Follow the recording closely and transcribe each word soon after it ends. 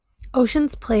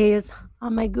Oceans plays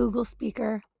on my Google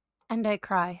speaker, and I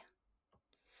cry.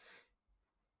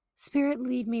 Spirit,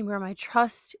 lead me where my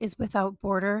trust is without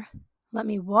border. Let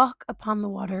me walk upon the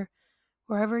water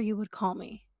wherever you would call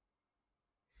me.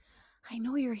 I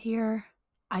know you're here.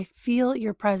 I feel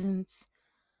your presence.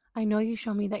 I know you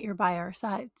show me that you're by our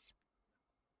sides.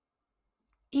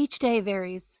 Each day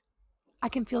varies. I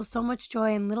can feel so much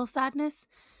joy and little sadness,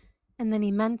 and then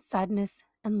immense sadness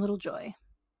and little joy.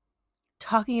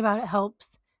 Talking about it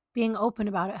helps. Being open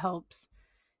about it helps.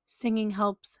 Singing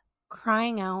helps.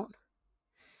 Crying out.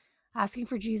 Asking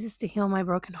for Jesus to heal my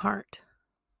broken heart.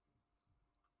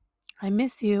 I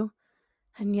miss you,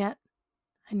 and yet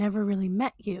I never really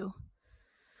met you,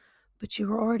 but you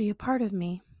were already a part of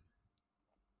me.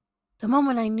 The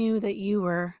moment I knew that you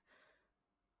were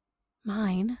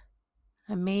mine,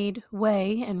 I made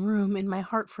way and room in my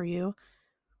heart for you,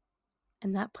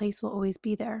 and that place will always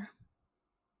be there.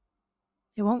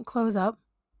 It won't close up.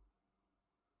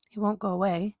 It won't go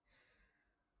away.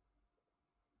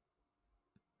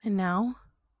 And now,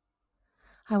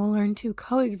 I will learn to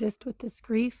coexist with this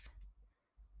grief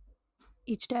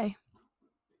each day.